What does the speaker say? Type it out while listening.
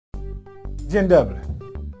Jen W.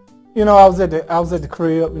 You know, I was at the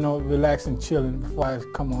crib, you know, relaxing, chilling before I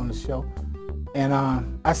come on the show, and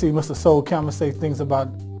I see Mr. Sol Campbell say things about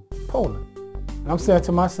Poland. And I'm saying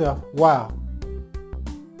to myself, wow,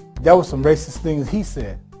 that was some racist things he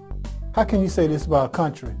said. How can you say this about a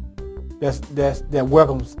country that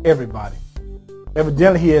welcomes everybody?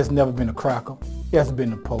 Evidently, he has never been a cracker. He hasn't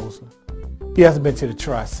been to Posen. He hasn't been to the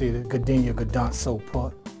Tri-City, Gdynia, Gdansk,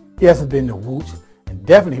 Sopot. He hasn't been to Łódź, and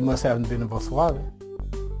definitely he must haven't been to Wrocław.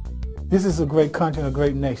 This is a great country and a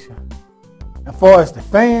great nation. And for us, the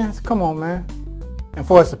fans, come on, man. And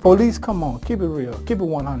for us, the police, come on, keep it real. Keep it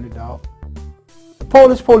 100, dog. The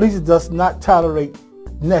Polish police does not tolerate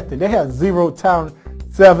nothing. They have zero tolerance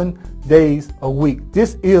 7 days a week.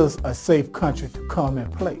 This is a safe country to come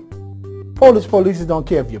and play. Polish police don't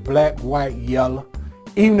care if you're black, white, yellow.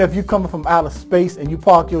 Even if you're coming from outer space and you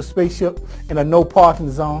park your spaceship in a no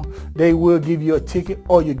parking zone, they will give you a ticket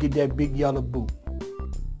or you get that big yellow boot.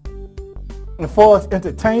 And for us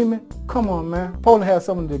entertainment, come on, man. Poland has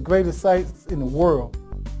some of the greatest sites in the world.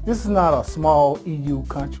 This is not a small EU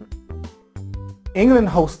country. England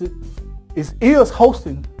is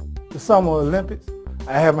hosting the Summer Olympics.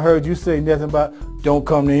 I haven't heard you say nothing about don't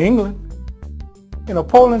come to England. You know,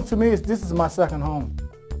 Poland to me, this is my second home.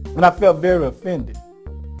 And I felt very offended.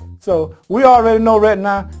 So we already know right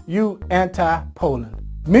now you anti-Poland.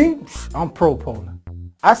 Me, I'm pro-Poland.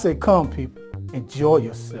 I say come people, enjoy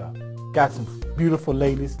yourself. Got some beautiful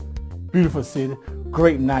ladies, beautiful city,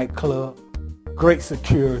 great nightclub, great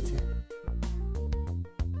security.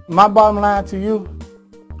 My bottom line to you,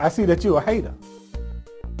 I see that you're a hater.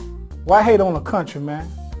 Why hate on a country, man?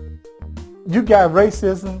 You got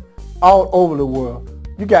racism all over the world.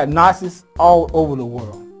 You got Nazis all over the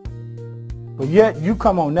world. But yet you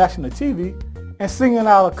come on national TV and singing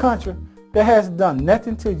out a country that has done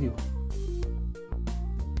nothing to you.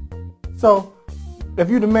 So if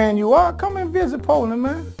you're the man you are, come and visit Poland,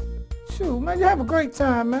 man. Shoot, man, you have a great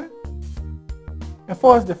time, man. And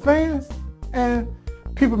for us, the fans, and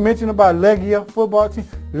people mention about Legia football team,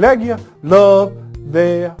 Legia love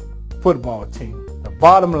their football team. The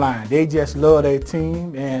bottom line, they just love their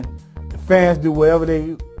team, and the fans do whatever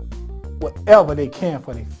they can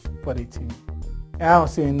for their team. And I don't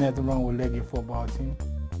see nothing wrong with Legia football team.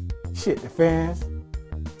 Shit, the fans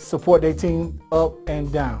support their team up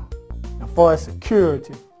and down. And for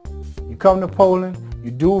security, you come to Poland,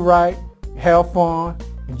 you do right, you have fun,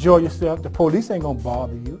 enjoy yourself. The police ain't gonna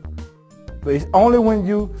bother you. But it's only when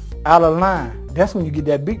you out of line, that's when you get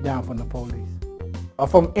that beat down from the police or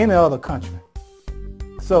from any other country.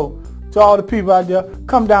 So to all the people out there,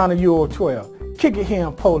 come down to Euro 12. Kick it here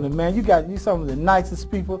in Poland, man. You some of the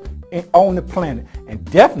nicest people on the planet, and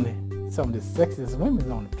definitely some of the sexiest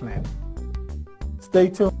women on the planet. Stay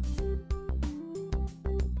tuned.